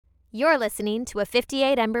You're listening to a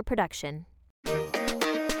 58 Ember production.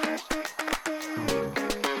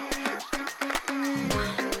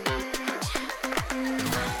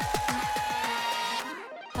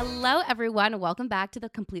 Hello, everyone. Welcome back to the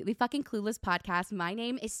Completely Fucking Clueless podcast. My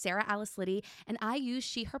name is Sarah Alice Liddy, and I use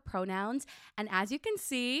she, her pronouns. And as you can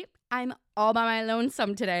see, I'm all by my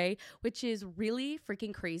lonesome today, which is really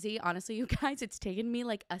freaking crazy. Honestly, you guys, it's taken me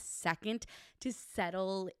like a second to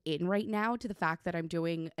settle in right now to the fact that I'm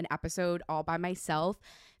doing an episode all by myself.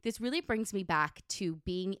 This really brings me back to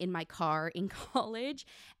being in my car in college,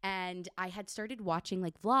 and I had started watching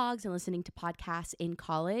like vlogs and listening to podcasts in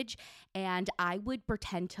college, and I would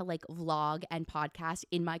pretend to like vlog and podcast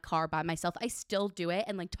in my car by myself. I still do it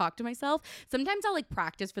and like talk to myself. Sometimes I'll like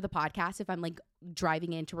practice for the podcast if I'm like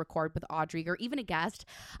driving in to record with Audrey or even a guest.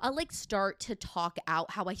 I'll like start to talk out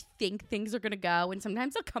how I think things are gonna go, and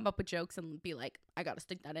sometimes I'll come up with jokes and be like, I gotta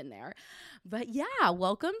stick that in there. But yeah,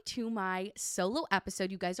 welcome to my solo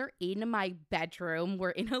episode. You guys are in my bedroom.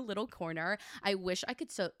 We're in a little corner. I wish I could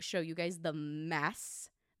show you guys the mess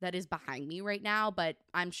that is behind me right now, but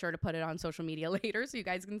I'm sure to put it on social media later so you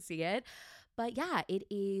guys can see it. But yeah, it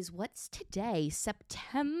is, what's today?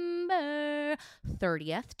 September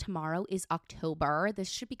 30th. Tomorrow is October. This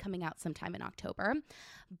should be coming out sometime in October.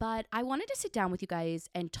 But I wanted to sit down with you guys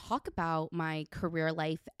and talk about my career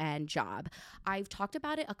life and job. I've talked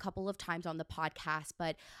about it a couple of times on the podcast,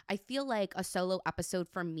 but I feel like a solo episode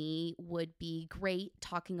for me would be great,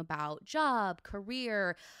 talking about job,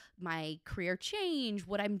 career, my career change,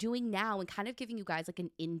 what I'm doing now, and kind of giving you guys like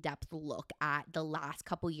an in-depth look at the last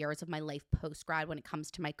couple years of my life post-grad when it comes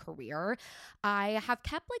to my career. I have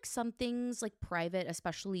kept like some things like private,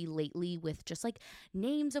 especially lately, with just like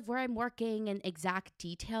names of where I'm working and exact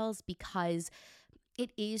details, because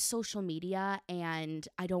it is social media and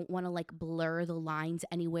I don't want to like blur the lines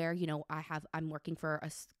anywhere. You know, I'm working for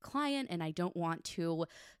a client and I don't want to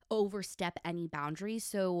overstep any boundaries.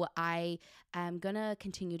 So I am going to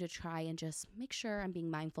continue to try and just make sure I'm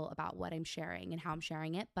being mindful about what I'm sharing and how I'm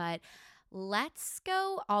sharing it. But let's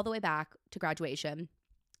go all the way back to graduation.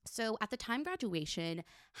 So at the time graduation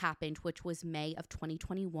happened, which was May of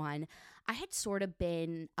 2021, I had sort of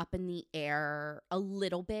been up in the air a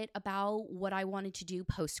little bit about what I wanted to do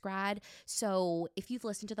post-grad. So if you've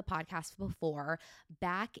listened to the podcast before,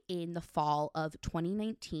 back in the fall of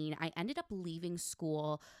 2019, I ended up leaving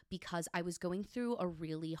school because I was going through a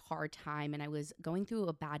really hard time and I was going through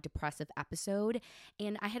a bad depressive episode.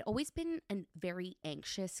 And I had always been a very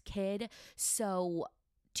anxious kid. So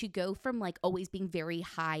to go from like always being very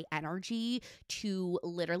high energy to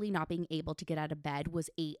literally not being able to get out of bed was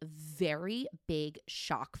a very big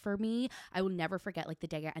shock for me. I will never forget like the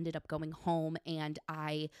day I ended up going home and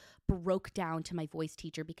I broke down to my voice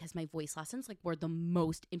teacher because my voice lessons like were the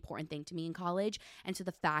most important thing to me in college. And so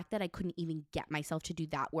the fact that I couldn't even get myself to do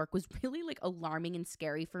that work was really like alarming and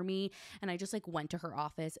scary for me. And I just like went to her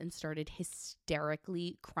office and started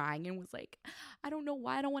hysterically crying and was like, I don't know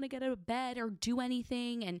why I don't want to get out of bed or do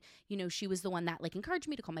anything. And, you know, she was the one that like encouraged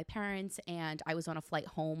me to call my parents, and I was on a flight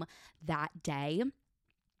home that day.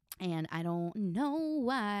 And I don't know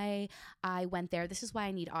why I went there. This is why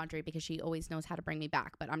I need Audrey, because she always knows how to bring me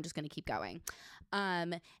back, but I'm just going to keep going.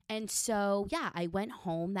 And so, yeah, I went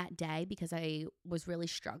home that day because I was really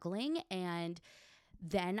struggling. And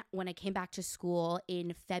then when I came back to school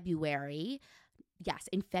in February,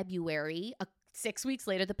 6 weeks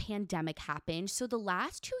later, the pandemic happened. So the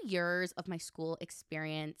last 2 years of my school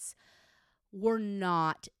experience were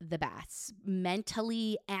not the best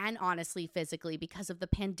mentally and honestly physically because of the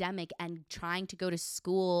pandemic and trying to go to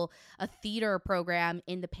school, a theater program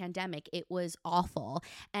in the pandemic. It was awful.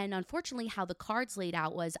 And unfortunately, how the cards laid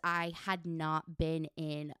out was I had not been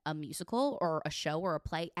in a musical or a show or a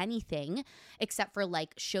play, anything except for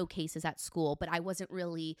like showcases at school, but I wasn't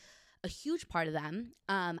really a huge part of them.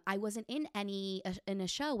 I wasn't in a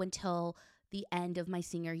show until the end of my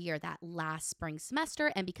senior year, that last spring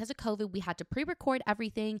semester. And because of COVID, we had to pre-record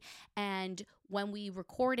everything. And when we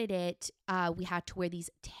recorded it, we had to wear these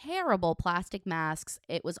terrible plastic masks.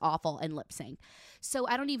 It was awful, and lip sync. So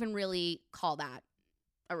I don't even really call that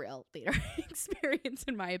a real theater experience,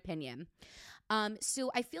 in my opinion.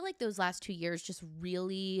 So I feel like those last 2 years just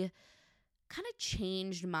really kind of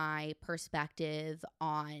changed my perspective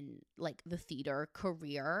on like the theater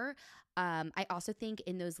career. I also think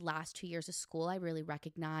in those last 2 years of school, I really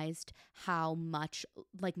recognized how much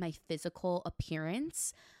like my physical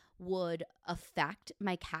appearance would affect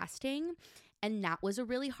my casting. And that was a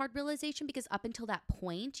really hard realization because up until that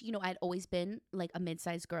point, you know, I'd always been like a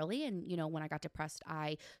mid-sized girly. And, you know, when I got depressed,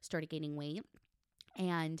 I started gaining weight.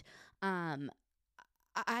 And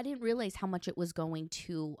I didn't realize how much it was going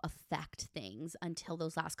to affect things until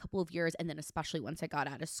those last couple of years. And then, especially once I got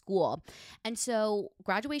out of school. And so,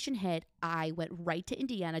 graduation hit. I went right to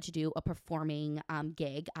Indiana to do a performing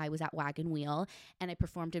gig. I was at Wagon Wheel and I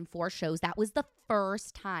performed in 4 shows. That was the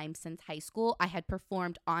first time since high school I had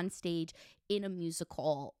performed on stage in a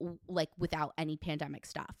musical, like without any pandemic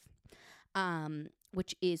stuff,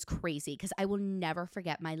 which is crazy because I will never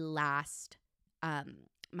forget my last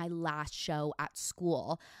show at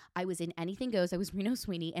school. I was in Anything Goes. I was Reno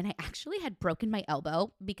Sweeney, and I actually had broken my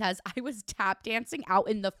elbow because I was tap dancing out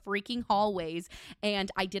in the freaking hallways,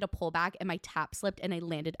 and I did a pullback, and my tap slipped, and I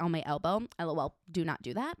landed on my elbow. LOL, do not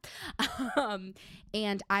do that.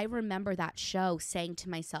 And I remember that show saying to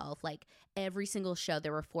myself, like, every single show,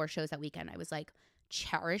 there were 4 shows that weekend, I was like,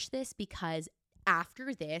 cherish this because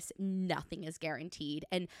after this, nothing is guaranteed.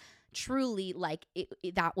 And truly, like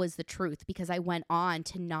that was the truth because I went on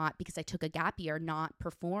to not, because I took a gap year, not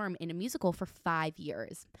perform in a musical for 5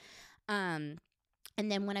 years. And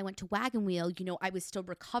then when I went to Wagon Wheel, I was still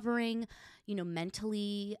recovering,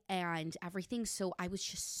 mentally and everything. So I was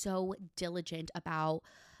just so diligent about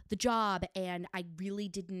the job, and I really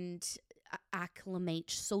didn't acclimate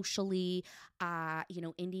socially.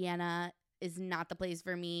 Indiana is not the place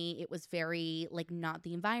for me. It was very not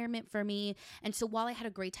the environment for me. And so while I had a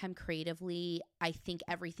great time creatively, I think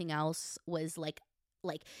everything else was like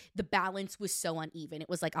the balance was so uneven. It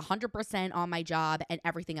was 100% on my job and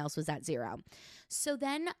everything else was at 0. So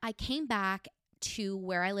then I came back to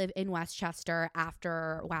where I live in Westchester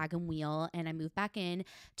after Wagon Wheel, and I moved back in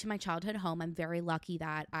to my childhood home. I'm very lucky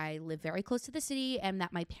that I live very close to the city and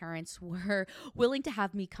that my parents were willing to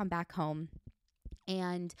have me come back home.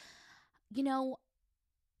 And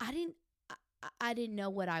I didn't know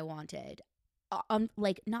what I wanted.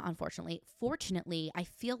 Not unfortunately, fortunately, I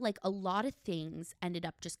feel like a lot of things ended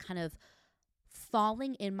up just kind of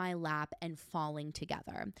falling in my lap and falling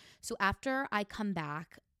together. So after I come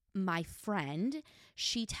back, my friend,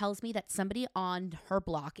 she tells me that somebody on her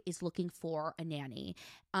block is looking for a nanny.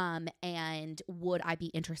 And would I be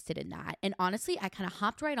interested in that? And honestly, I kind of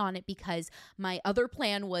hopped right on it because my other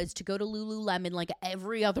plan was to go to Lululemon like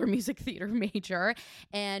every other music theater major.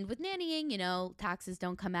 And with nannying, taxes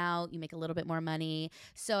don't come out, you make a little bit more money.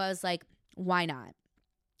 So I was like, why not?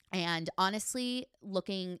 And honestly,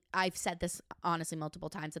 I've said this honestly multiple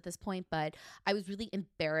times at this point, but I was really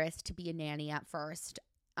embarrassed to be a nanny at first.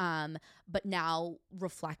 But now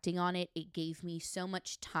reflecting on it, it gave me so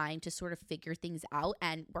much time to sort of figure things out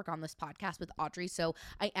and work on this podcast with Audrey. So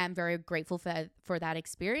I am very grateful for that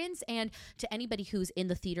experience. And to anybody who's in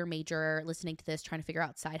the theater major listening to this, trying to figure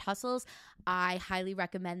out side hustles, I highly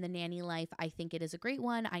recommend the nanny life. I think it is a great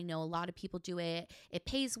one. I know a lot of people do it. It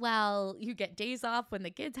pays well. You get days off when the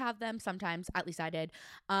kids have them. Sometimes, at least I did.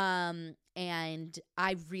 And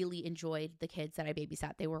I really enjoyed the kids that I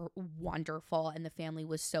babysat. They were wonderful, and the family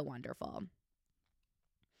was so wonderful.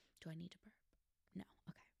 Do I need to burp? No.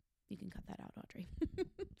 Okay. You can cut that out, Audrey.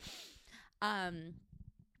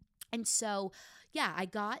 And so, yeah, I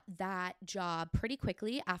got that job pretty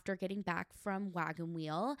quickly after getting back from Wagon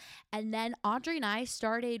Wheel. And then Audrey and I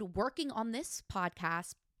started working on this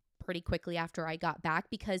podcast pretty quickly after I got back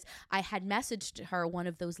because I had messaged her one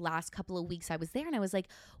of those last couple of weeks I was there, and I was like,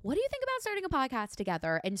 what do you think about starting a podcast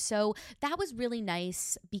together? And so that was really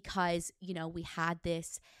nice because, we had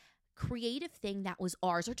this creative thing that was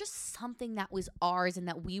ours, or just something that was ours and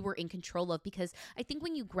that we were in control of, because I think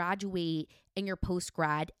when you graduate and you're post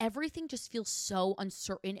grad, everything just feels so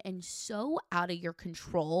uncertain and so out of your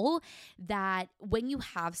control that when you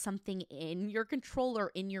have something in your control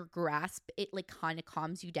or in your grasp, it kind of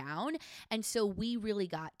calms you down. And so we really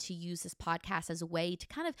got to use this podcast as a way to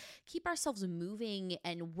kind of keep ourselves moving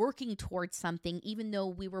and working towards something, even though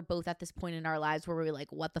we were both at this point in our lives where we were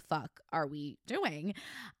like, what the fuck are we doing?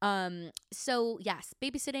 So yes,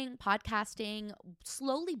 babysitting, podcasting,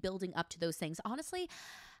 slowly building up to those things. Honestly,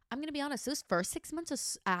 I'm going to be honest, those first 6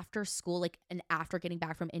 months after school, and after getting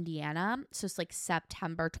back from Indiana, so it's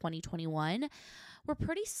September 2021, were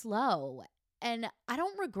pretty slow. And I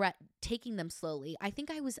don't regret taking them slowly. I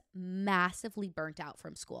think I was massively burnt out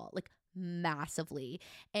from school, massively.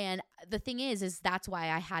 And the thing is that's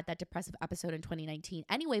why I had that depressive episode in 2019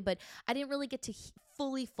 anyway, but I didn't really get to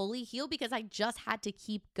fully heal because I just had to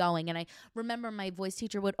keep going. And I remember my voice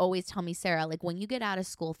teacher would always tell me, Sarah, when you get out of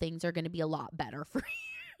school, things are going to be a lot better for you.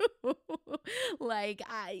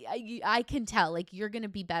 I can tell you're gonna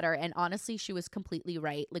be better. And honestly, she was completely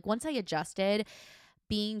right. Once I adjusted,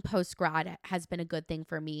 being post grad has been a good thing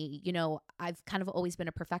for me. I've kind of always been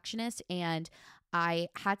a perfectionist, and I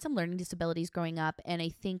had some learning disabilities growing up, and I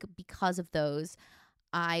think because of those,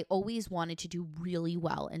 I always wanted to do really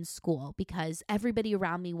well in school because everybody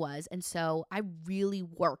around me was. And so I really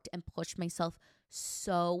worked and pushed myself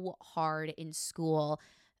so hard in school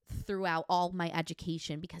throughout all my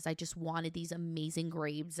education because I just wanted these amazing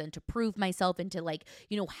grades and to prove myself and to like,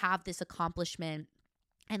 have this accomplishment.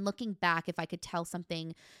 And looking back, if I could tell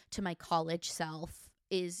something to my college self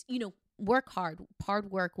is, work hard.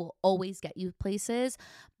 Hard work will always get you places,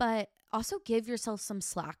 but also give yourself some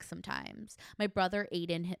slack sometimes. My brother,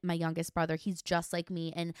 Aiden, my youngest brother, he's just like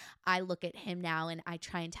me. And I look at him now and I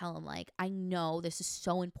try and tell him, like, I know this is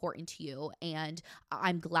so important to you. And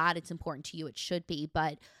I'm glad it's important to you. It should be.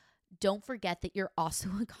 But don't forget that you're also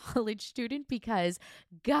a college student because,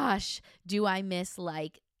 gosh, do I miss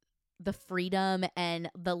like the freedom and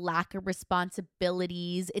the lack of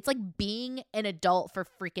responsibilities. It's like being an adult for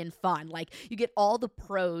freaking fun. Like you get all the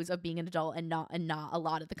pros of being an adult and not a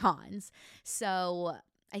lot of the cons. So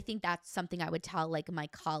I think that's something I would tell like my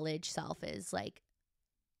college self is like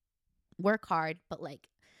work hard, but like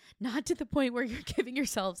not to the point where you're giving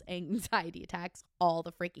yourselves anxiety attacks all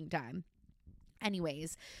the freaking time.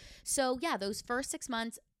 Anyways, so yeah, those first 6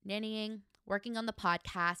 months nannying, working on the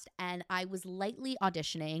podcast, and I was lightly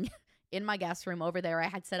auditioning in my guest room over there. I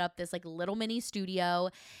had set up this like little mini studio.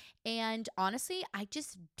 And honestly, I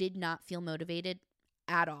just did not feel motivated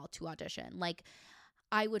at all to audition. Like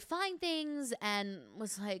I would find things and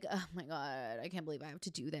was like, oh my God, I can't believe I have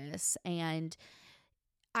to do this. And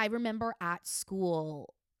I remember at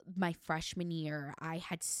school, my freshman year, I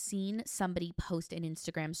had seen somebody post an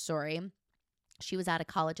Instagram story. She was out of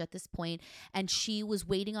college at this point, and she was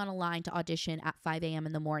waiting on a line to audition at 5 a.m.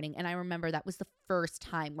 in the morning. And I remember that was the first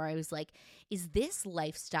time where I was like, is this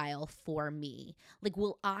lifestyle for me? Like,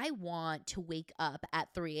 will I want to wake up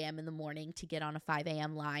at 3 a.m. in the morning to get on a 5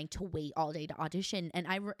 a.m. line to wait all day to audition? And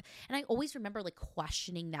I always remember like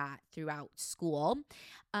questioning that throughout school.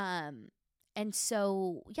 And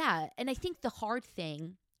so, yeah. And I think the hard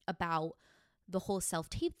thing about the whole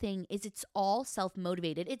self-tape thing is it's all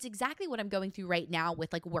self-motivated. It's exactly what I'm going through right now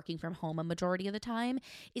with like working from home a majority of the time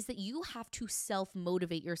is that you have to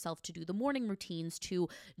self-motivate yourself to do the morning routines, to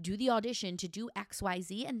do the audition, to do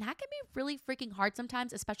XYZ. And that can be really freaking hard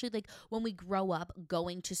sometimes, especially like when we grow up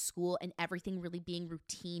going to school and everything really being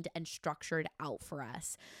routined and structured out for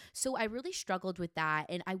us. So I really struggled with that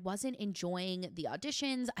and I wasn't enjoying the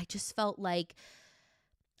auditions. I just felt like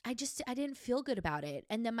I didn't feel good about it.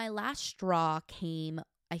 And then my last straw came,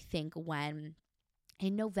 I think, when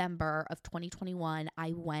in November of 2021,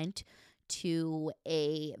 I went to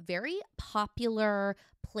a very popular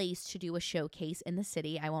place to do a showcase in the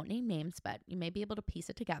city. I won't name names, but you may be able to piece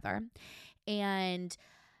it together. And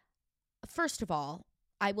first of all,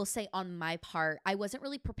 I will say on my part, I wasn't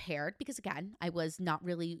really prepared because, again, I was not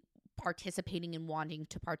really participating and wanting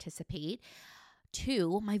to participate.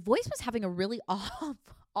 Two, my voice was having a really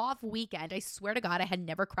off weekend. I swear to God, I had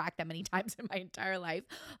never cracked that many times in my entire life,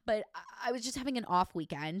 but I was just having an off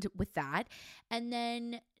weekend with that. And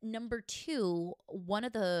then number two, one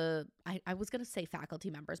of the, I was going to say faculty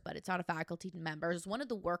members, but it's not a faculty member, it's one of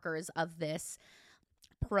the workers of this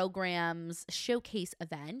program's showcase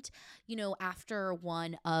event, after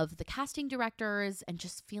one of the casting directors and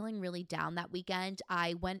just feeling really down that weekend,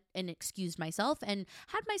 I went and excused myself and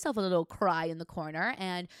had myself a little cry in the corner.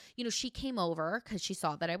 And, she came over because she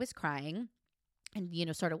saw that I was crying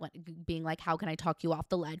and, sort of being like, how can I talk you off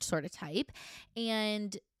the ledge sort of type.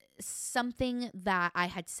 And something that I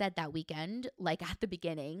had said that weekend, like at the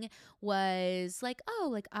beginning, was like, oh,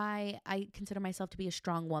 like I consider myself to be a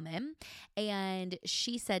strong woman. And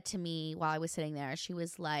she said to me while I was sitting there, she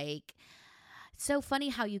was like, it's so funny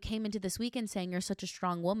how you came into this weekend saying you're such a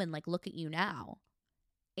strong woman. Like, look at you now.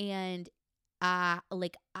 And I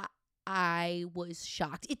was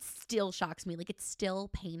shocked. It still shocks me. Like, it's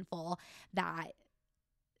still painful that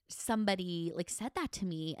somebody like said that to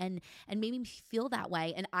me and made me feel that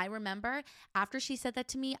way. And I remember after she said that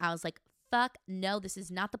to me, I was like, fuck no, this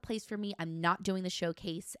is not the place for me. I'm not doing the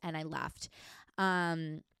showcase. And I left.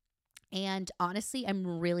 And honestly,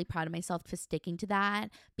 I'm really proud of myself for sticking to that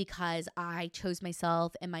because I chose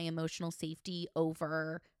myself and my emotional safety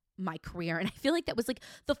over my career. And I feel like that was like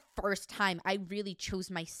the first time I really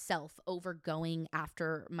chose myself over going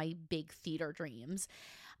after my big theater dreams.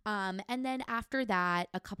 And then after that,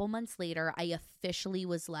 a couple months later, I officially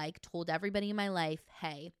was like, told everybody in my life,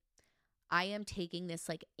 hey, I am taking this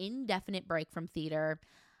like indefinite break from theater.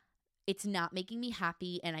 It's not making me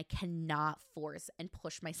happy and I cannot force and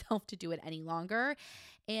push myself to do it any longer.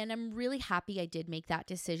 And I'm really happy I did make that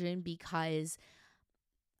decision because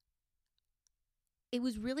it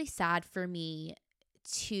was really sad for me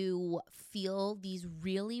to feel these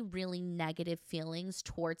really, really negative feelings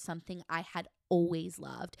towards something I had always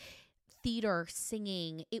loved. Theater,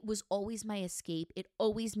 singing, it was always my escape. It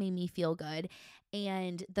always made me feel good.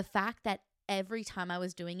 And the fact that every time I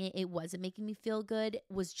was doing it, it wasn't making me feel good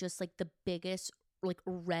was just like the biggest like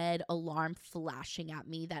red alarm flashing at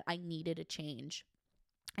me that I needed a change.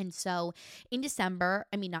 And so in February,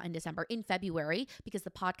 because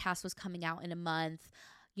the podcast was coming out in a month,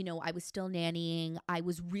 I was still nannying. I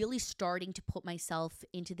was really starting to put myself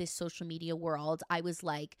into this social media world. I was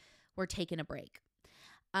like, we're taking a break.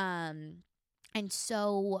 And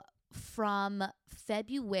so from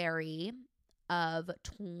February of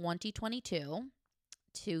 2022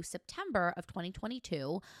 to September of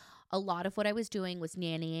 2022, a lot of what I was doing was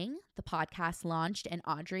nannying. The podcast launched, and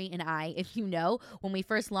Audrey and I, if you know, when we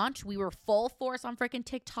first launched, we were full force on freaking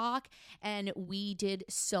TikTok, and we did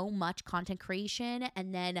so much content creation.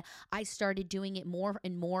 And then I started doing it more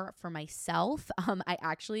and more for myself. I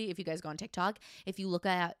actually, if you guys go on TikTok, if you look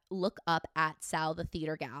up at Sal the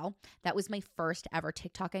Theater Gal, that was my first ever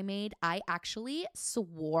TikTok I made. I actually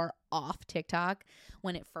swore off TikTok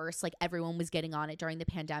when it first, like, everyone was getting on it during the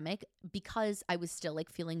pandemic, because I was still like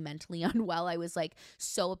feeling mentally unwell. I was like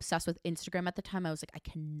so obsessed with Instagram at the time. I was like, I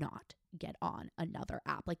cannot get on another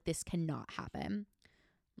app. Like, this cannot happen.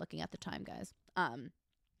 Looking at the time, guys.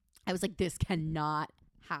 I was like, this cannot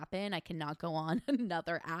happen. I cannot go on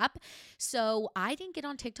another app. So I didn't get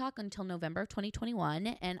on TikTok until November of 2021.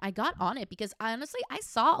 And I got on it because I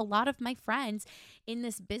saw a lot of my friends in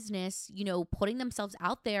this business, putting themselves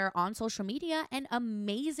out there on social media and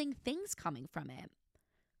amazing things coming from it.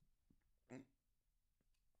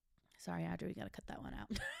 Sorry, Audrey, we got to cut that one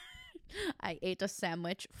out. I ate a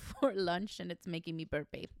sandwich for lunch and it's making me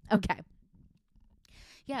burpy. Okay.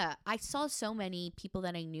 Yeah, I saw so many people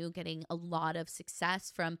that I knew getting a lot of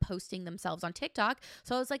success from posting themselves on TikTok.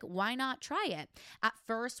 So I was like, why not try it? At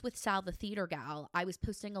first, with Sal the Theater Gal, I was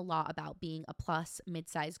posting a lot about being a plus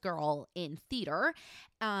mid-sized girl in theater.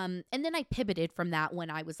 And then I pivoted from that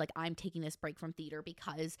when I was like, I'm taking this break from theater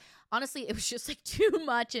because honestly, it was just like too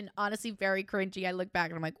much and honestly very cringy. I look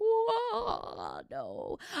back and I'm like, whoa,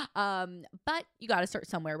 no. But you got to start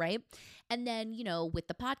somewhere, right? And then, with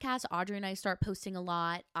the podcast, Audrey and I start posting a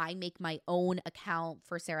lot. I make my own account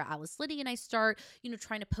for Sarah Alice Liddy and I start,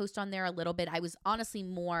 trying to post on there a little bit. I was honestly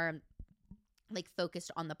more like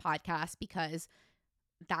focused on the podcast because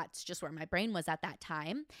that's just where my brain was at that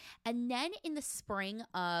time. And then in the spring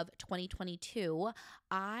of 2022,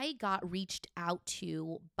 I got reached out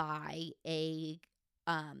to by a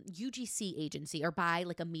UGC agency, or by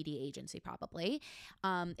like a media agency probably.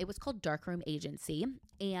 It was called Darkroom Agency.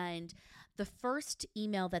 And the first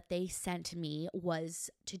email that they sent me was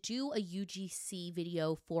to do a UGC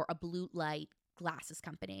video for a blue light glasses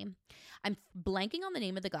company. I'm blanking on the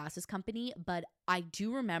name of the glasses company, but I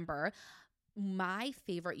do remember my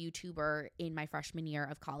favorite YouTuber in my freshman year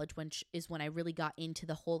of college, which is when I really got into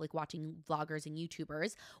the whole like watching vloggers and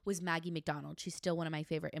YouTubers, was Maggie McDonald. She's still one of my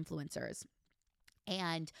favorite influencers.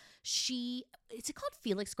 And is it called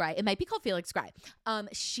Felix Gray? It might be called Felix Gray.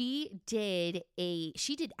 She did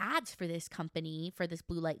ads for this company, for this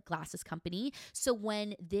blue light glasses company. So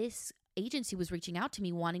when this agency was reaching out to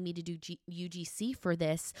me wanting me to do UGC for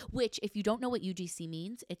this, which if you don't know what UGC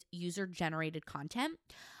means, it's user generated content.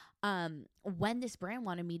 When this brand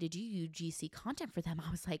wanted me to do UGC content for them,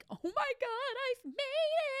 I was like, oh my God, I've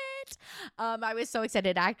made it. I was so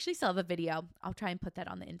excited. I actually saw the video. I'll try and put that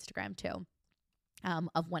on the Instagram too.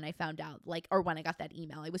 Of when I found out, or when I got that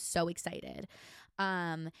email. I was so excited.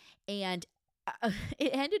 And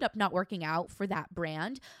it ended up not working out for that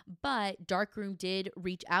brand, but Darkroom did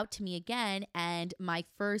reach out to me again. And my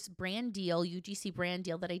first brand deal, UGC brand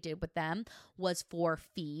deal that I did with them, was for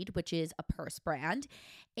Feed, which is a purse brand.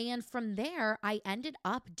 And from there, I ended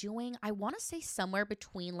up doing, I want to say somewhere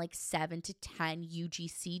between like 7 to 10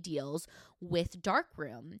 UGC deals with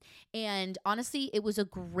Darkroom. And honestly, it was a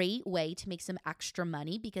great way to make some extra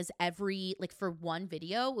money because for one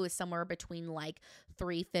video, it was somewhere between like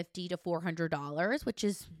 $350 to $400, which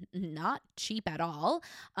is not cheap at all,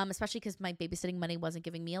 especially because my babysitting money wasn't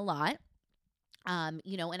giving me a lot. And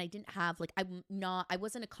I didn't have I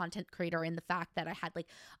wasn't a content creator in the fact that I had like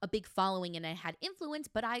a big following and I had influence,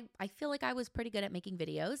 but I feel like I was pretty good at making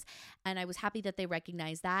videos, and I was happy that they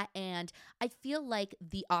recognized that. And I feel like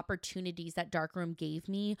the opportunities that Darkroom gave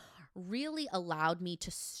me really allowed me to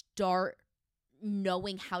start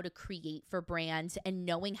knowing how to create for brands and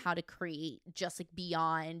knowing how to create just like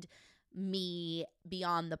beyond the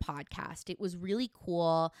podcast. It was really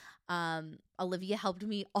cool. Olivia helped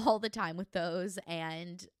me all the time with those,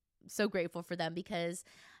 and so grateful for them because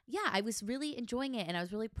yeah, I was really enjoying it and I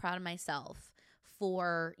was really proud of myself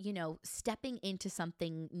for, stepping into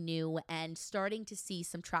something new and starting to see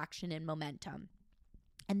some traction and momentum.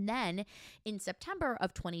 And then in September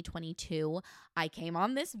of 2022, I came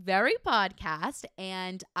on this very podcast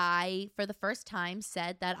and I, for the first time,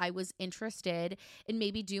 said that I was interested in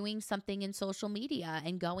maybe doing something in social media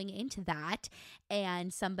and going into that.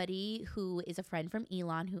 And somebody who is a friend from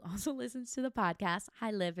Elon, who also listens to the podcast,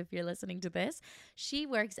 hi Liv, if you're listening to this, she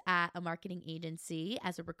works at a marketing agency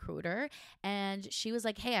as a recruiter. And she was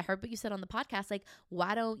like, hey, I heard what you said on the podcast. Like,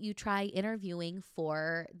 why don't you try interviewing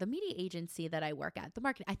for the media agency that I work at?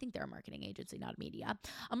 I think they're a marketing agency, not a media.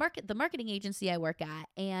 The marketing agency I work at.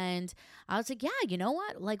 And I was like, yeah, you know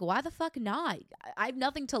what? Like, why the fuck not? I have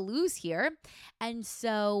nothing to lose here. And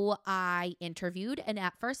so I interviewed. And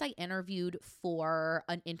at first I interviewed for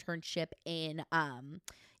an internship in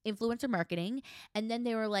influencer marketing. And then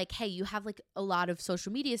they were like, hey, you have like a lot of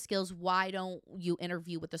social media skills. Why don't you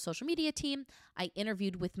interview with the social media team? I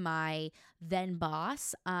interviewed with my then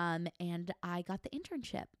boss and I got the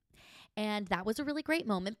internship. And that was a really great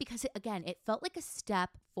moment because, it felt like a step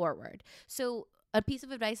forward. So a piece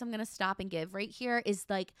of advice I'm going to stop and give right here is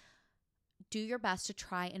like, do your best to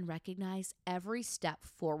try and recognize every step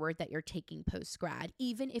forward that you're taking post-grad,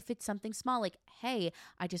 even if it's something small like, hey,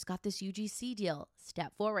 I just got this UGC deal,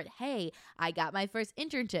 step forward. Hey, I got my first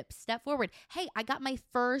internship, step forward. Hey, I got my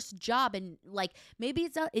first job, and like maybe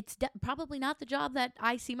it's probably not the job that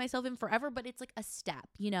I see myself in forever, but it's like a step,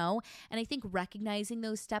 And I think recognizing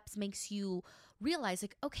those steps makes you realize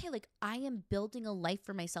like, okay, like I am building a life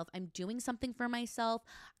for myself. I'm doing something for myself.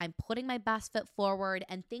 I'm putting my best foot forward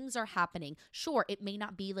and things are happening. Sure, it may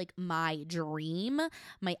not be like my dream,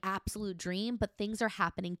 my absolute dream, but things are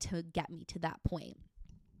happening to get me to that point.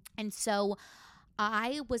 And so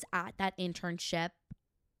I was at that internship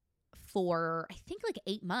for, I think like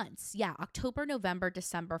 8 months. Yeah, October, November,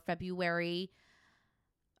 December, February,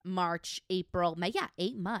 March, April, May. Yeah,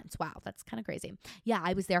 8 months. Wow, that's kind of crazy. Yeah,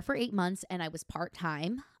 I was there for 8 months and I was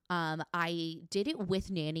part-time. I did it with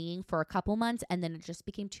nannying for a couple months and then it just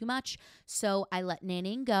became too much. So I let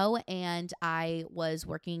nannying go and I was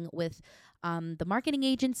working with the marketing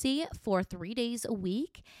agency for 3 days a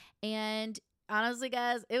week. And honestly,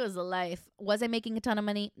 guys, it was a life. Was I making a ton of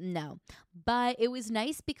money? No. But it was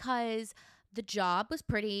nice because the job was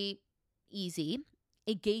pretty easy.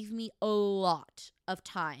 It gave me a lot of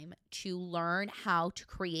time to learn how to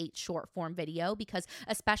create short form video because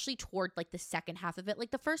especially toward like the second half of it,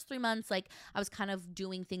 like the first 3 months, like I was kind of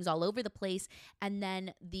doing things all over the place. And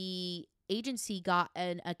then the agency got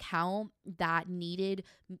an account that needed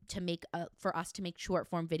to make for us to make short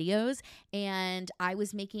form videos, and I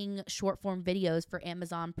was making short form videos for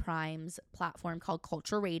Amazon Prime's platform called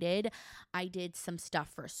Culture Rated. I did some stuff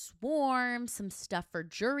for Swarm, some stuff for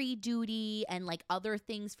Jury Duty, and like other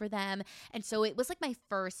things for them. And so it was like my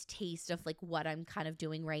first taste of like what I'm kind of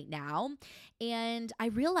doing right now. And I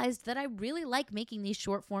realized that I really like making these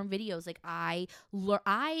short form videos. Like I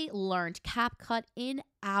learned CapCut in,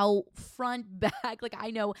 out, front, back. Like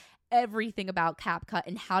I know everything about CapCut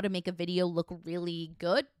and how to make a video look really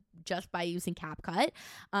good just by using CapCut,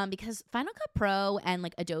 because Final Cut Pro and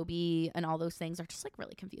like Adobe and all those things are just like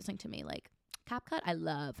really confusing to me. Like CapCut, I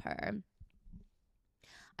love her.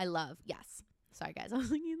 Yes. Sorry guys, I was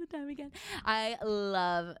looking at the time again. I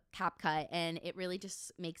love CapCut and it really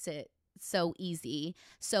just makes it so easy.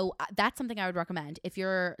 So that's something I would recommend. If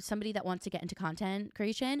you're somebody that wants to get into content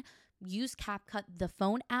creation, use CapCut, the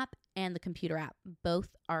phone app and the computer app.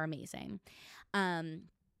 Both are amazing.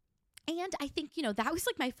 And I think, that was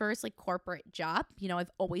like my first like corporate job. I've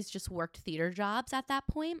always just worked theater jobs at that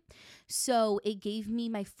point. So it gave me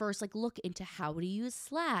my first like look into how to use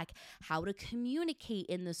Slack, how to communicate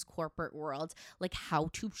in this corporate world, like how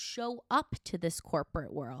to show up to this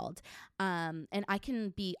corporate world. And I can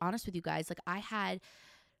be honest with you guys, like I had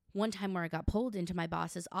one time where I got pulled into my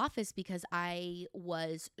boss's office because I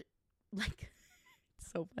was like,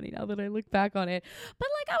 so funny now that I look back on it. But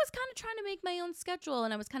like I was kind of trying to make my own schedule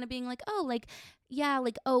and I was kind of being like, oh, like, yeah,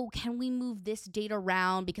 like, oh, can we move this date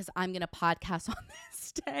around because I'm going to podcast on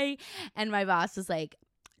this day? And my boss was like,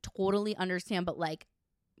 totally understand, but like,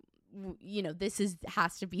 this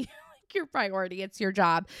has to be your priority. It's your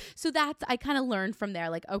job. So I kind of learned from there,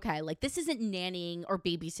 like, okay, like this isn't nannying or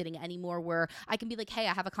babysitting anymore where I can be like, hey,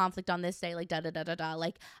 I have a conflict on this day, like da da da da da.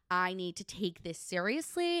 Like I need to take this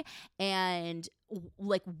seriously and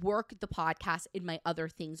like work the podcast in my other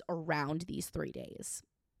things around these 3 days.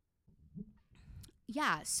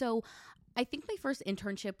 Yeah. So I think my first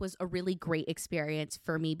internship was a really great experience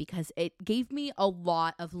for me because it gave me a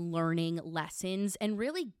lot of learning lessons and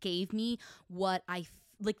really gave me what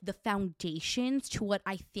like the foundations to what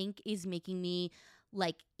I think is making me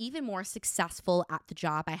like even more successful at the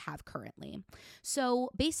job I have currently. So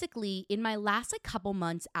basically, in my last like couple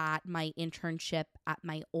months at my internship at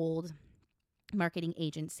my old marketing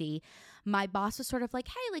agency, my boss was sort of like,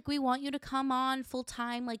 hey, like we want you to come on full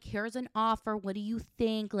time. Like, here's an offer. What do you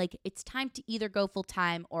think? Like, it's time to either go full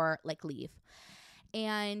time or like leave.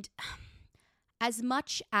 And as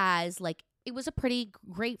much as like it was a pretty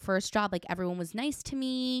great first job, like everyone was nice to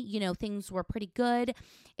me, you know, things were pretty good.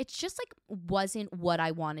 It's just like wasn't what I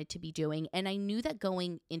wanted to be doing. And I knew that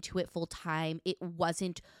going into it full time, it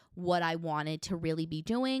wasn't what I wanted to really be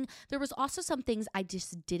doing. There was also some things I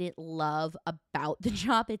just didn't love about the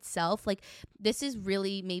job itself. Like, this is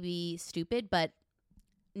really maybe stupid, but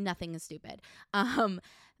nothing is stupid.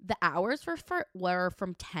 The hours were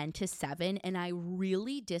from 10 to 7, and I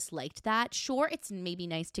really disliked that. Sure, it's maybe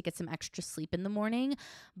nice to get some extra sleep in the morning,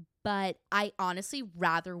 but I honestly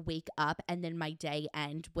rather wake up and then my day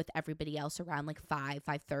end with everybody else around like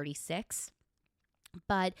 5:36.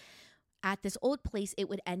 But at this old place, it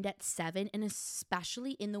would end at 7, and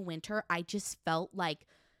especially in the winter, I just felt like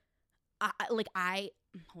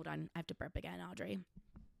hold on, I have to burp again, Audrey.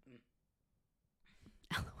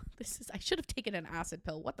 I should have taken an acid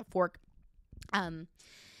pill. What the fork? Okay.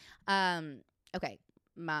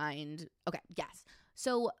 Yes.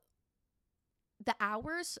 So the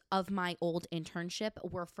hours of my old internship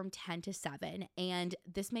were from 10 to 7. And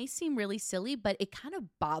this may seem really silly, but it kind of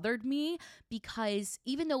bothered me because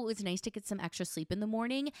even though it was nice to get some extra sleep in the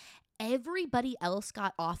morning, everybody else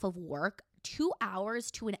got off of work 2 hours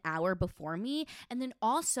to an hour before me. And then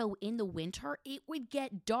also in the winter, it would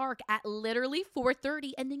get dark at literally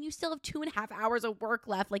 4:30. And then you still have 2.5 hours of work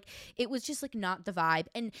left. Like, it was just like not the vibe.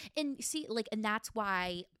 And see, like, and that's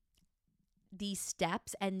why these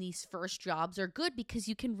steps and these first jobs are good, because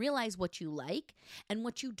you can realize what you like and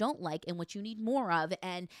what you don't like and what you need more of.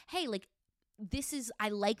 And hey, like, I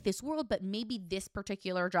like this world, but maybe this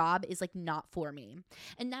particular job is like not for me.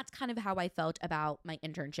 And that's kind of how I felt about my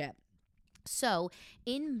internship. So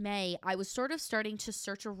in May, I was sort of starting to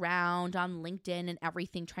search around on LinkedIn and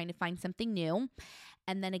everything, trying to find something new.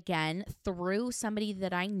 And then again, through somebody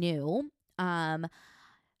that I knew,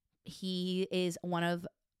 he is one of,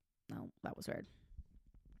 no, that was weird.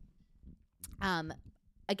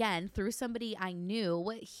 Again, through somebody I knew,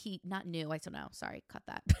 I don't know. Sorry, cut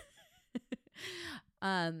that.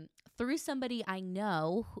 Through somebody I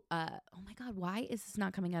know, oh my God, why is this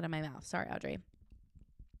not coming out of my mouth? Sorry, Audrey.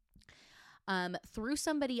 Through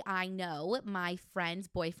somebody I know, my friend's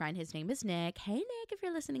boyfriend, his name is Nick. Hey, Nick, if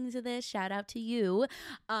you're listening to this, shout out to you.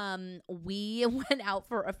 We went out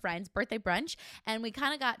for a friend's birthday brunch, and we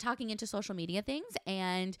kind of got talking into social media things,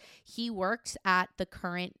 and he worked at the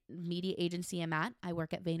current media agency I'm at. I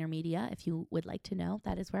work at VaynerMedia, if you would like to know.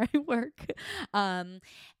 That is where I work.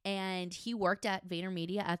 And he worked at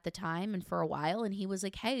VaynerMedia at the time and for a while, and he was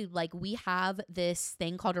like, hey, like, we have this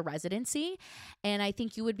thing called a residency, and I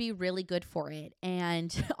think you would be really good for it.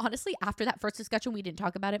 And honestly, after that first discussion, we didn't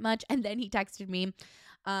talk about it much. And then he texted me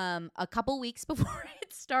a couple weeks before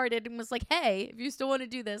it started and was like, hey, if you still want to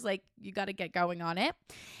do this, like, you got to get going on it.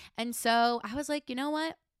 And so I was like, you know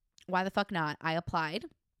what? Why the fuck not? I applied,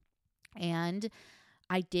 and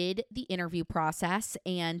I did the interview process,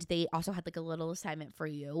 and they also had like a little assignment for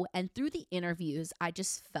you. And through the interviews, I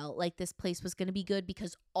just felt like this place was going to be good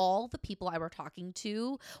because all the people I was talking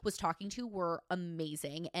to were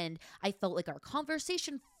amazing. And I felt like our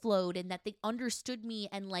conversation flowed and that they understood me,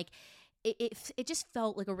 and like it just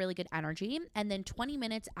felt like a really good energy. And then 20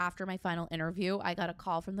 minutes after my final interview, I got a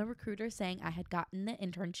call from the recruiter saying I had gotten the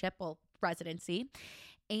internship, residency.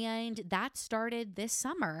 And that started this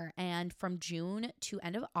summer. And from June to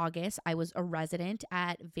end of August, I was a resident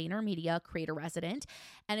at VaynerMedia, creator resident.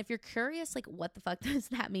 And if you're curious, like, what the fuck does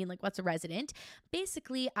that mean? Like, what's a resident?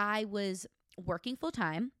 Basically, I was working full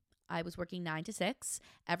time. I was working 9 to 6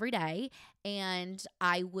 every day. And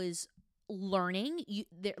I was learning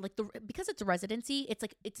because it's a residency,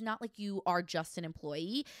 it's not like you are just an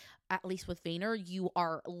employee. At least with Vayner, you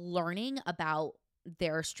are learning about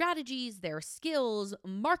their strategies, their skills,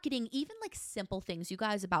 marketing, even like simple things, you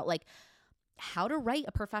guys, about like how to write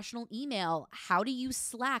a professional email, how to use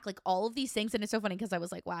Slack, like all of these things. And it's so funny because I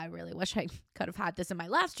was like, wow, I really wish I could have had this in my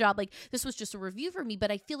last job. Like, this was just a review for me,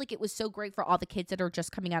 but I feel like it was so great for all the kids that are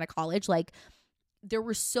just coming out of college. Like, there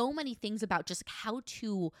were so many things about just how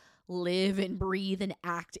to live and breathe and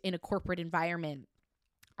act in a corporate environment.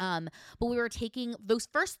 But we were taking, those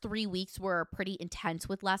first 3 weeks were pretty intense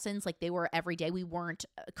with lessons. Like, they were every day. We weren't,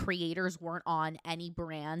 creators weren't on any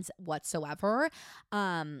brands whatsoever.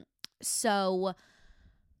 So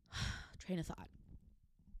train of thought.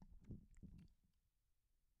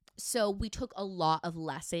 so we took a lot of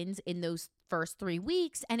lessons in those first 3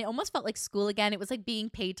 weeks, and it almost felt like school again. It was like being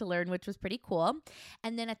paid to learn, which was pretty cool.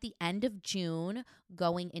 And then at the end of June,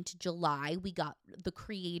 going into July, we got the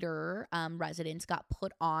creator residents got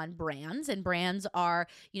put on brands, and brands are,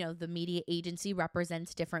 the media agency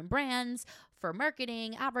represents different brands for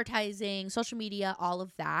marketing, advertising, social media, all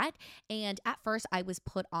of that. And at first, I was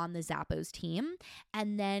put on the Zappos team,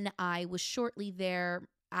 and then I was shortly there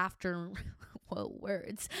after whoa,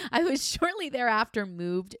 words. I was shortly thereafter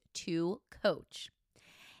moved to Coach.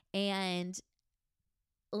 And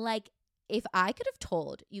like, if I could have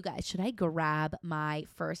told you guys, should I grab my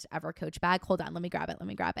first ever Coach bag? Hold on, let me grab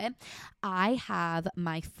it. I have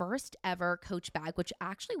my first ever Coach bag, which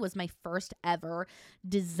actually was my first ever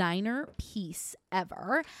designer piece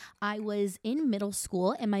ever. I was in middle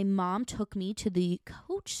school and my mom took me to the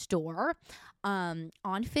Coach store on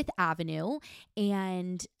Fifth Avenue,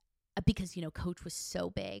 and because Coach was so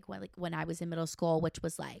big when I was in middle school, which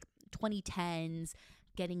was like 2010s,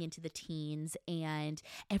 getting into the teens, and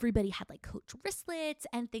everybody had like Coach wristlets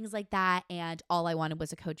and things like that, and all I wanted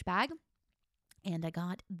was a Coach bag. And I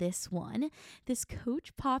got this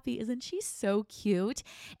Coach Poppy. Isn't she so cute?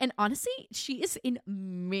 And honestly, she is in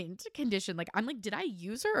mint condition. Like, I'm like, did I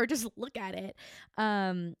use her or just look at it?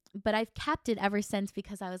 But I've kept it ever since,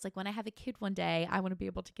 because I was like, when I have a kid one day, I want to be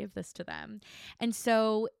able to give this to them. And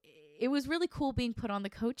so it was really cool being put on the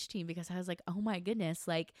Coach team, because I was like, oh my goodness,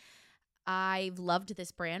 like, I've loved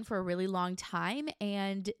this brand for a really long time,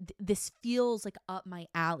 and this feels like up my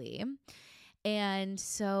alley. And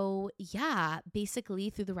so, yeah,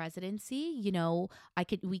 basically through the residency,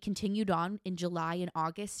 we continued on in July and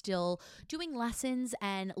August, still doing lessons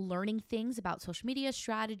and learning things about social media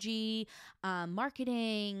strategy,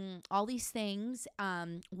 marketing, all these things,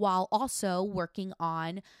 while also working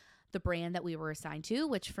on the brand that we were assigned to,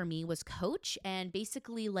 which for me was Coach. And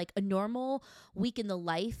basically like a normal week in the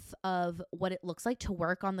life of what it looks like to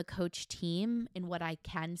work on the Coach team, in what I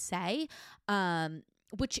can say,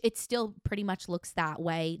 which it still pretty much looks that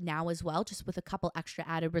way now as well, just with a couple extra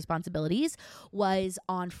added responsibilities, was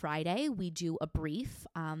on Friday we do a brief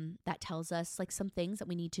that tells us like some things that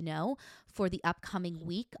we need to know for the upcoming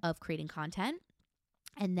week of creating content.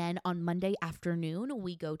 And then on Monday afternoon,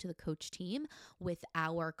 we go to the Coach team with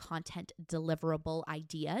our content deliverable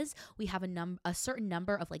ideas. We have a certain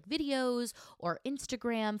number of like videos or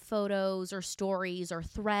Instagram photos or stories or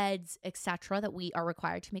threads, etc., that we are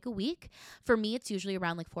required to make a week. For me, it's usually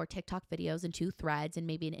around like 4 TikTok videos and 2 threads and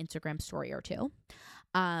maybe an Instagram story or 2.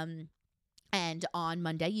 And on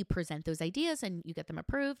Monday, you present those ideas and you get them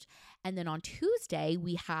approved. And then on Tuesday,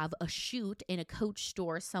 we have a shoot in a Coach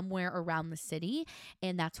store somewhere around the city.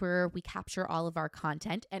 And that's where we capture all of our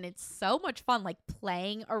content. And it's so much fun, like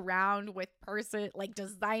playing around with like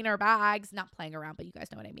designer bags, not playing around, but you guys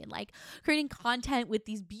know what I mean. Like creating content with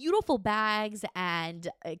these beautiful bags and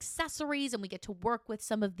accessories. And we get to work with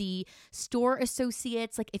some of the store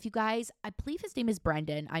associates. Like if you guys, I believe his name is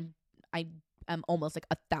Brendan. I'm almost like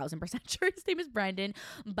 1,000% sure his name is Brandon,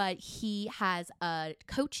 but he has a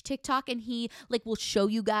Coach TikTok, and he like will show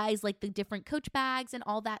you guys like the different Coach bags and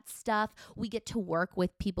all that stuff. We get to work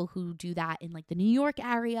with people who do that in like the New York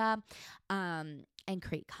area, and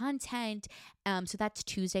create content. So that's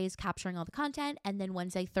Tuesdays, capturing all the content. And then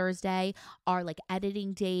Wednesday, Thursday are like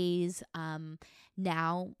editing days.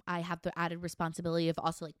 Now I have the added responsibility of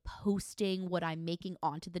also like posting what I'm making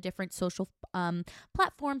onto the different social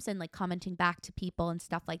platforms and like commenting back to people and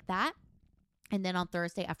stuff like that. And then on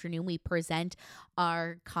Thursday afternoon, we present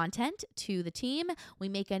our content to the team. We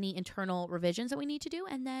make any internal revisions that we need to do.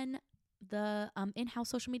 And then the in-house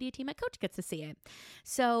social media team at Coach gets to see it.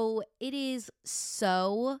 So it is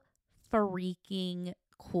so freaking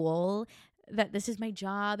cool that this is my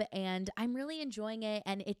job, and I'm really enjoying it.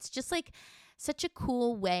 And it's just like such a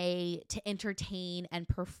cool way to entertain and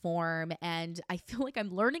perform. And I feel like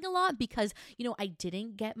I'm learning a lot because, I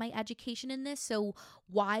didn't get my education in this. So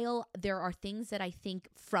while there are things that I think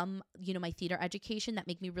from, my theater education that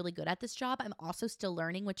make me really good at this job, I'm also still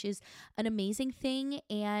learning, which is an amazing thing.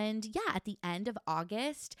 And yeah, at the end of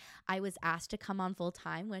August, I was asked to come on full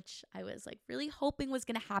time, which I was like really hoping was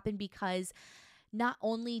going to happen, because not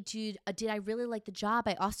only did I really like the job,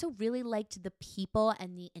 I also really liked the people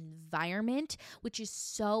and the environment, which is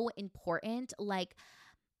so important. Like,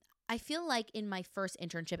 I feel like in my first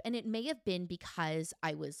internship, and it may have been because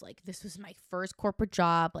I was like, this was my first corporate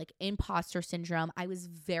job, like imposter syndrome. I was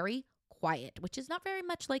very quiet, which is not very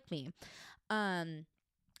much like me. And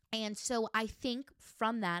so I think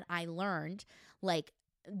from that, I learned like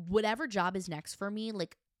whatever job is next for me,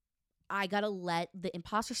 like I gotta let the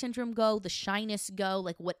imposter syndrome go, the shyness go,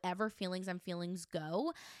 like whatever feelings I'm feeling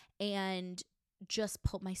go, and just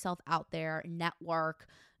put myself out there, network,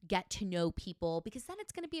 get to know people, because then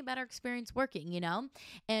it's going to be a better experience working,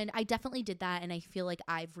 And I definitely did that. And I feel like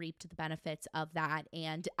I've reaped the benefits of that.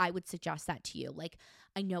 And I would suggest that to you. Like,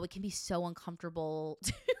 I know it can be so uncomfortable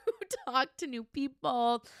to talk to new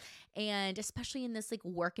people. And especially in this like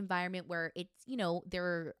work environment where it's,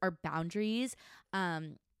 there are boundaries.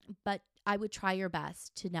 But I would try your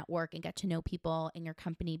best to network and get to know people in your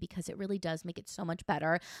company, because it really does make it so much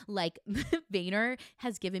better. Like Vayner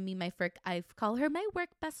has given me I call her my work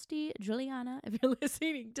bestie, Juliana, if you're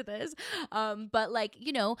listening to this. But like,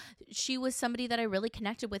 she was somebody that I really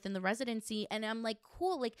connected with in the residency. And I'm like,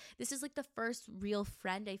 cool. Like, this is like the first real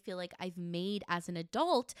friend I feel like I've made as an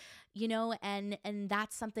adult, and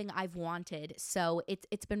that's something I've wanted. So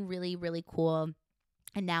it's been really, really cool.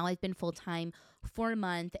 And now I've been full-time for a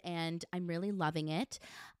month and I'm really loving it.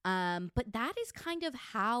 But that is kind of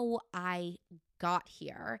how I got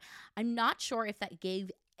here. I'm not sure if that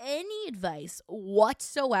gave any advice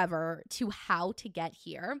whatsoever to how to get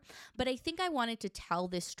here, but I think I wanted to tell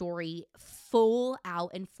this story full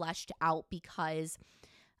out and fleshed out, because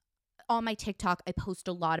on my TikTok, I post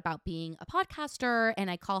a lot about being a podcaster,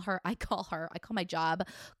 and I call my job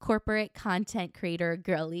corporate content creator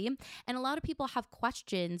girly. And a lot of people have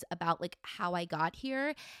questions about like how I got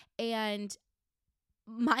here. And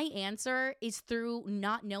my answer is through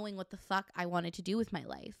not knowing what the fuck I wanted to do with my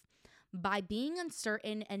life. By being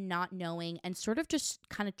uncertain and not knowing, and sort of just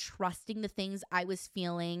kind of trusting the things I was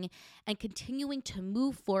feeling and continuing to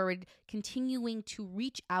move forward, continuing to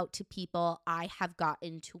reach out to people, I have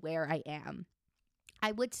gotten to where I am.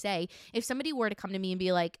 I would say if somebody were to come to me and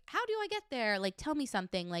be like, how do I get there? Like, tell me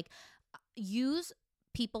something. Like, use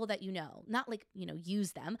people that not like,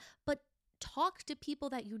 use them, but talk to people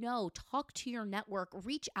that talk to your network,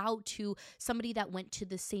 reach out to somebody that went to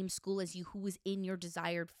the same school as you who was in your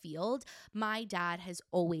desired field. My dad has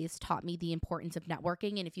always taught me the importance of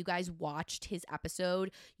networking. And if you guys watched his episode,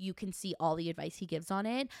 you can see all the advice he gives on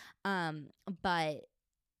it. But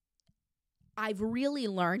I've really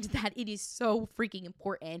learned that it is so freaking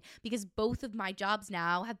important, because both of my jobs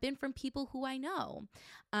now have been from people who I know.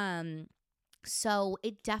 So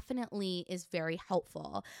it definitely is very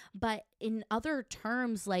helpful. But in other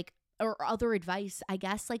terms, like, or other advice, I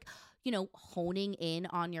guess, like, honing in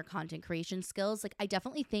on your content creation skills. Like, I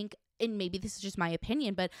definitely think, and maybe this is just my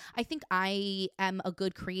opinion, but I think I am a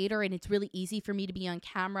good creator, and it's really easy for me to be on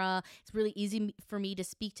camera. It's really easy for me to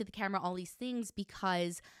speak to the camera, all these things,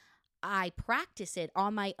 because I practice it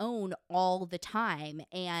on my own all the time.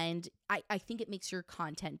 And I think it makes your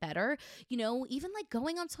content better. Even like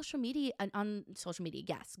going on social media,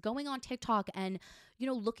 yes, going on TikTok and,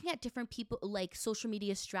 looking at different people, like social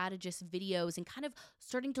media strategist videos, and kind of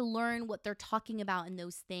starting to learn what they're talking about in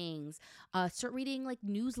those things. Start reading like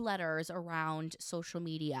newsletters around social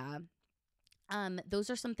media. Those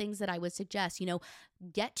are some things that I would suggest,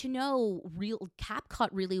 get to know real CapCut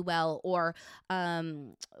really well, or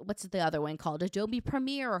what's the other one called? Adobe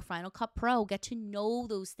Premiere or Final Cut Pro. Get to know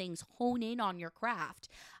those things, hone in on your craft.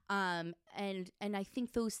 And I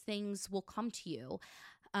think those things will come to you.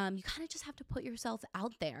 You kind of just have to put yourself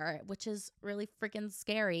out there, which is really freaking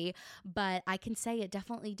scary. But I can say it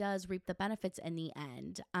definitely does reap the benefits in the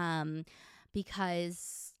end.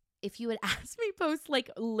 Because if you had asked me post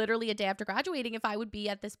like literally a day after graduating if I would be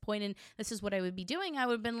at this point and this is what I would be doing, I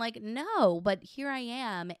would have been like, no, but here I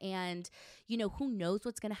am. And, who knows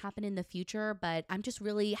what's going to happen in the future, but I'm just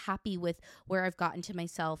really happy with where I've gotten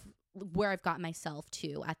myself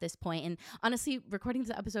to at this point. And honestly, recording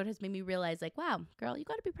this episode has made me realize like, wow, girl, you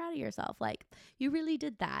got to be proud of yourself. Like, you really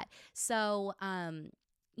did that. So,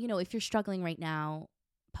 if you're struggling right now,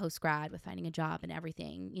 post-grad with finding a job and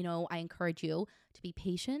everything, I encourage you to be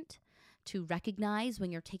patient, to recognize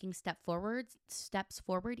when you're taking steps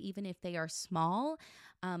forward, even if they are small.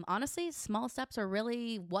 Honestly, small steps are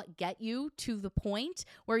really what get you to the point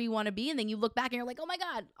where you want to be. And then you look back and you're like, oh my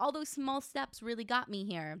God, all those small steps really got me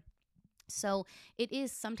here. So it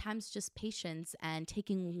is sometimes just patience and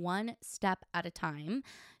taking one step at a time,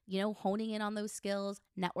 honing in on those skills,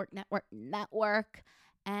 network.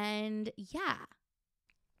 And yeah.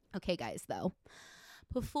 Okay, guys, though,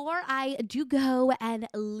 before I do go and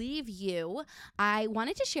leave you, I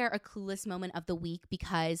wanted to share a clueless moment of the week,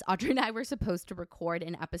 because Audrey and I were supposed to record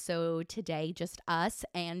an episode today, just us,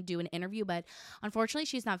 and do an interview. But unfortunately,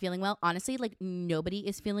 she's not feeling well. Honestly, like, nobody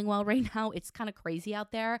is feeling well right now. It's kind of crazy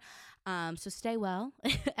out there. So stay well.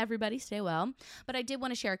 Everybody stay well. But I did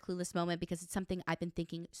want to share a clueless moment, because it's something I've been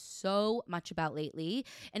thinking so much about lately.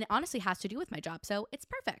 And it honestly has to do with my job. So it's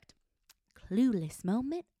perfect. Clueless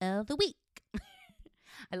moment of the week.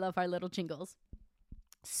 I love our little jingles.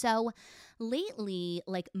 So lately,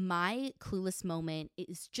 like my clueless moment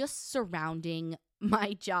is just surrounding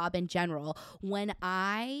my job in general. When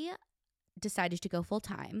I decided to go full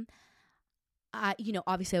time,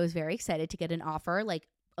 obviously I was very excited to get an offer, like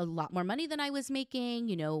a lot more money than I was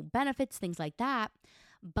making, benefits, things like that.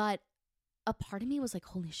 But a part of me was like,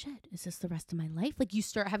 holy shit, is this the rest of my life? Like you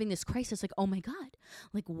start having this crisis, like, oh my God,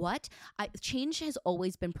 like what? Change has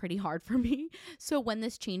always been pretty hard for me. So when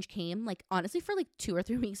this change came, like honestly, for like 2 or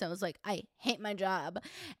 3 weeks, I was like, I hate my job.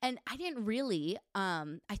 And I didn't really,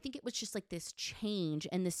 I think it was just like this change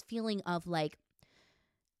and this feeling of like,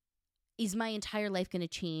 is my entire life going to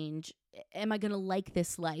change? Am I going to like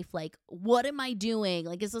this life? Like, what am I doing?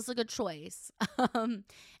 Like, is this a good choice? And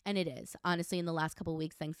it is. Honestly, in the last couple of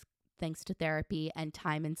weeks, thanks to therapy and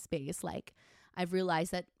time and space, like, I've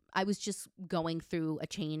realized that I was just going through a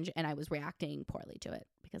change and I was reacting poorly to it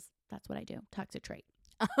because that's what I do. Toxic trait.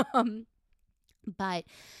 um, but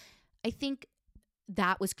I think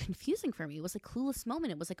that was confusing for me. It was a clueless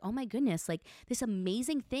moment. It was like, oh my goodness, like this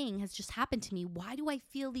amazing thing has just happened to me. Why do I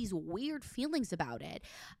feel these weird feelings about it?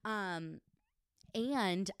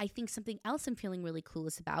 And I think something else I'm feeling really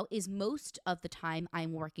clueless about is most of the time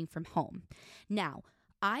I'm working from home. Now,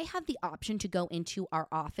 I have the option to go into our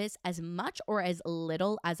office as much or as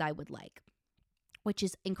little as I would like, which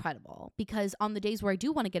is incredible because on the days where I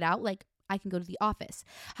do want to get out, like I can go to the office.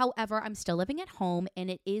 However, I'm still living at home and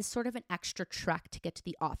it is sort of an extra trek to get to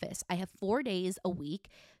the office. I have 4 days a week,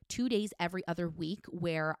 2 days every other week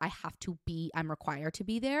where I'm required to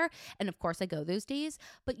be there. And of course, I go those days,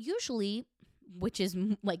 but usually, which is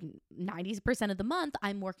like 90% of the month,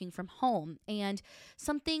 I'm working from home. And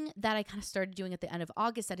something that I kind of started doing at the end of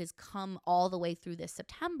August that has come all the way through this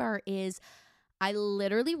September is I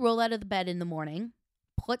literally roll out of the bed in the morning,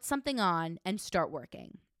 put something on, and start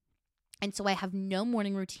working. And so I have no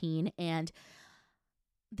morning routine. And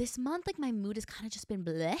this month, like my mood has kind of just been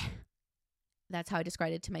bleh. That's how I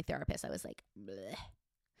described it to my therapist. I was like, bleh.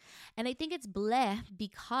 And I think it's bleh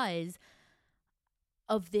because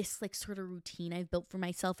of this like sort of routine I've built for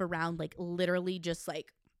myself around like literally just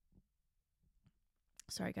like,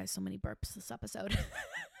 sorry guys, so many burps this episode.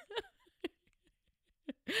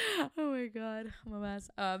 Oh my God, I'm a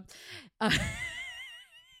mess. Stop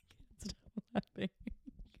laughing.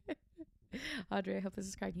 Audrey, I hope this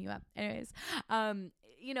is cracking you up. Anyways,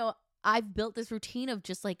 I've built this routine of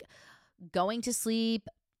just like going to sleep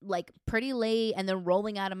like pretty late and then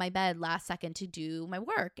rolling out of my bed last second to do my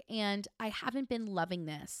work. And I haven't been loving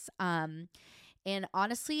this. And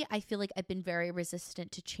honestly, I feel like I've been very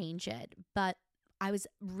resistant to change it. But I was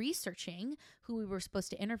researching who we were supposed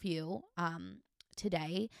to interview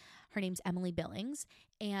today. Her name's Emily Billings,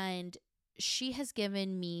 and she has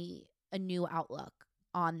given me a new outlook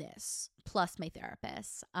on this, plus my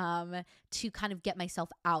therapist, to kind of get myself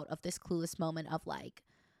out of this clueless moment of like,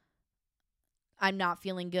 I'm not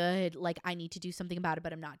feeling good, like I need to do something about it,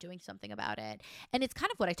 but I'm not doing something about it. And it's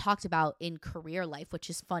kind of what I talked about in career life, which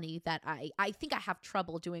is funny that I think I have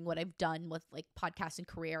trouble doing what I've done with like podcast and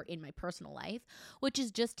career in my personal life, which is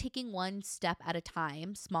just taking one step at a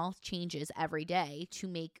time, small changes every day to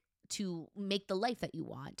make the life that you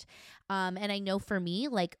want. And I know for me,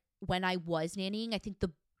 like when I was nannying, I think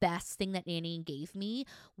the best thing that nannying gave me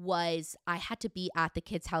was I had to be at the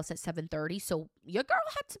kid's house at 7:30. So your girl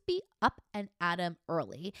had to be up and at 'em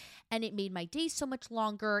early. And it made my day so much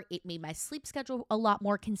longer. It made my sleep schedule a lot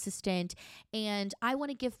more consistent. And I want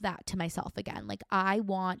to give that to myself again. Like I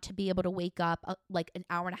want to be able to wake up like an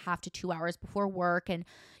hour and a half to 2 hours before work and,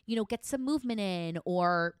 get some movement in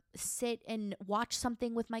or sit and watch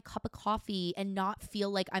something with my cup of coffee and not feel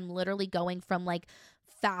like I'm literally going from like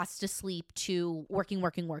fast asleep to working.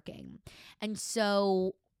 And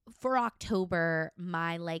so for October,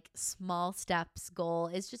 my like small steps goal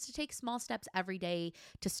is just to take small steps every day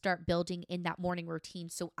to start building in that morning routine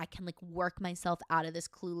so I can like work myself out of this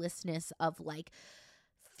cluelessness of like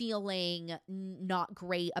feeling not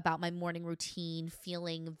great about my morning routine,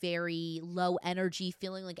 feeling very low energy,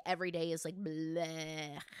 feeling like every day is like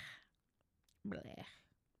bleh, bleh.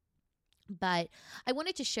 But I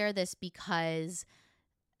wanted to share this because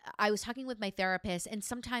I was talking with my therapist, and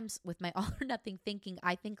sometimes with my all or nothing thinking,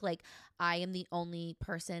 I think like I am the only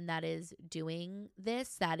person that is doing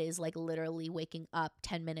this, that is like literally waking up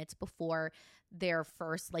 10 minutes before their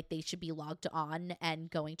first, like they should be logged on and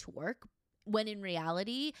going to work. When in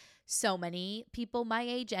reality, so many people my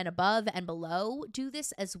age and above and below do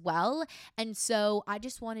this as well. And so I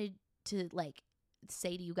just wanted to like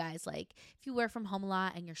say to you guys, like, if you work from home a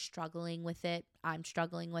lot and you're struggling with it, I'm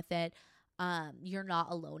struggling with it. You're not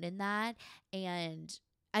alone in that. And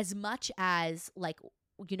as much as like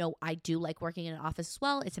I do like working in an office as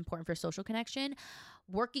well. It's important for social connection.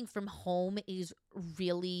 Working from home is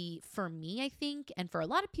really, for me, I think, and for a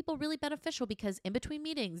lot of people, really beneficial because in between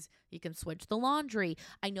meetings, you can switch the laundry.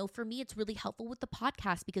 I know for me, it's really helpful with the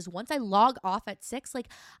podcast because once I log off at 6, like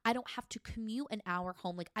I don't have to commute an hour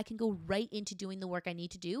home. Like I can go right into doing the work I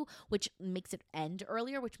need to do, which makes it end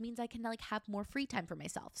earlier, which means I can like have more free time for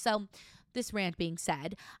myself. So this rant being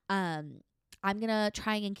said, I'm going to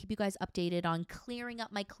try and keep you guys updated on clearing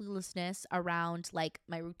up my cluelessness around like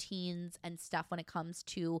my routines and stuff when it comes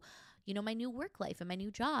to, my new work life and my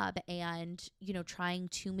new job and, trying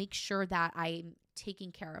to make sure that I'm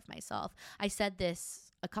taking care of myself. I said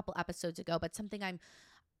this a couple episodes ago, but something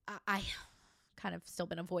I kind of still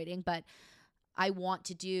been avoiding, but I want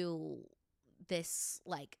to do this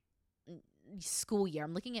like school year.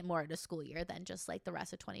 I'm looking at more at a school year than just like the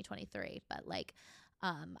rest of 2023, but like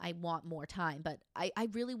I want more time, but I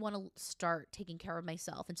really want to start taking care of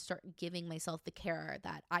myself and start giving myself the care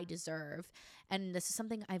that I deserve. And this is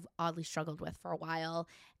something I've oddly struggled with for a while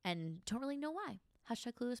and don't really know why.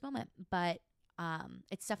 Hashtag clueless moment. But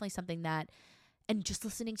it's definitely something that, and just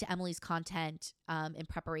listening to Emily's content in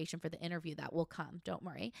preparation for the interview that will come, don't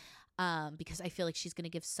worry, because I feel like she's going to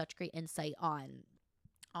give such great insight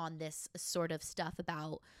on this sort of stuff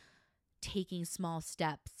about taking small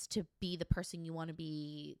steps to be the person you want to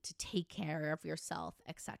be, to take care of yourself,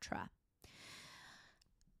 etc.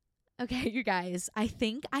 Okay, you guys, I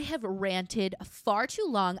think I have ranted far too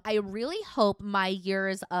long. I really hope my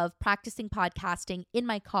years of practicing podcasting in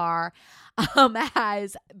my car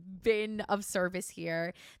has been of service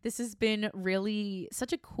here. This has been really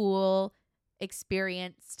such a cool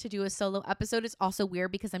experience to do a solo episode. It's also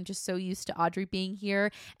weird because I'm just so used to Audrey being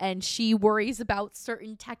here and she worries about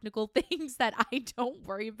certain technical things that I don't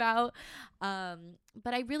worry about.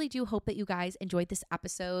 But I really do hope that you guys enjoyed this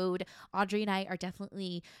episode. Audrey and I are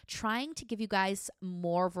definitely trying to give you guys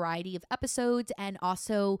more variety of episodes and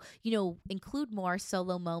also, include more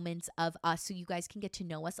solo moments of us so you guys can get to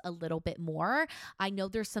know us a little bit more. I know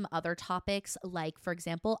there's some other topics, like, for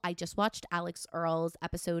example, I just watched Alex Earl's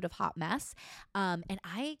episode of Hot Mess. And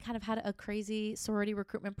I kind of had a crazy sorority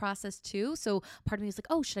recruitment process too. So part of me was like,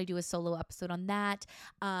 oh, should I do a solo episode on that?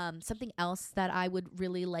 Something else that I would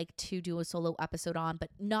really like to do a solo episode on, but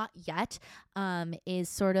not yet, is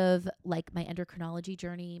sort of like my endocrinology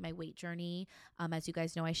journey, my weight journey. As you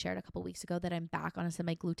guys know, I shared a couple weeks ago that I'm back on a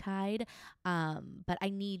semaglutide. But I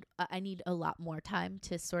need a lot more time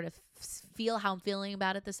to sort of feel how I'm feeling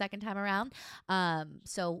about it the second time around.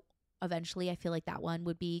 So eventually I feel like that one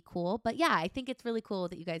would be cool. But yeah, I think it's really cool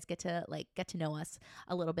that you guys get to know us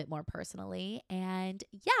a little bit more personally. And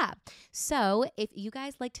yeah, so if you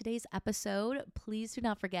guys like today's episode, please do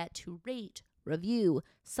not forget to rate, review,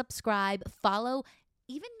 subscribe, follow,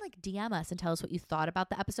 even like DM us and tell us what you thought about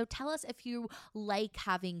the episode. Tell us if you like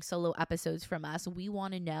having solo episodes from us. We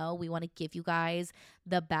want to know. We want to give you guys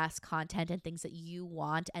the best content and things that you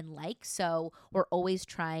want and like. So we're always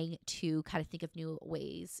trying to kind of think of new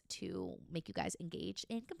ways to make you guys engaged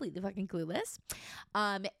in Completely Fucking Clueless.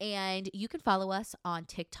 And you can follow us on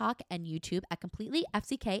TikTok and YouTube at Completely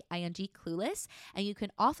FCKING Clueless. And you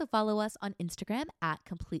can also follow us on Instagram at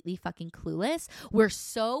Completely Fucking Clueless. We're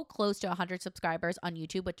so close to 100 subscribers on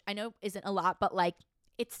YouTube, which I know isn't a lot, but like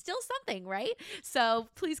it's still something, right? So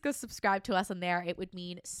please go subscribe to us on there. It would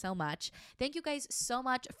mean so much. Thank you guys so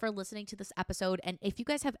much for listening to this episode. And if you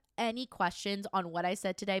guys have any questions on what I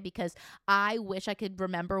said today, because I wish I could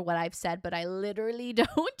remember what I've said, but I literally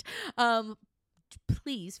don't,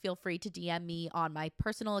 please feel free to DM me on my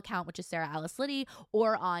personal account, which is Sarah Alice Liddy,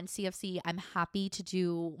 or on CFC. I'm happy to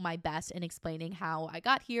do my best in explaining how I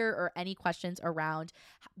got here or any questions around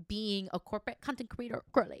being a corporate content creator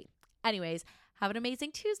girly. Anyways, have an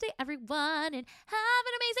amazing Tuesday, everyone, and have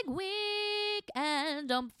an amazing week. And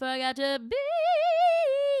don't forget to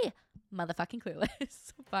be motherfucking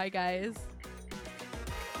clueless. Bye, guys.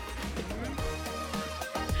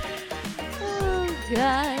 Oh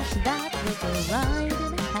gosh, that was a ride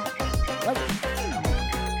and a half.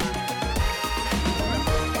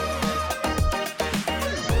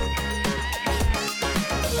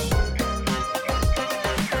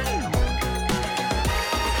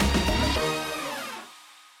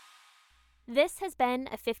 This has been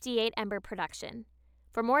a 58 Ember production.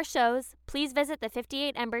 For more shows, please visit the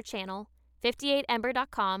 58 Ember channel,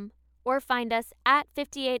 58ember.com, or find us at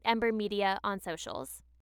 58 Ember Media on socials.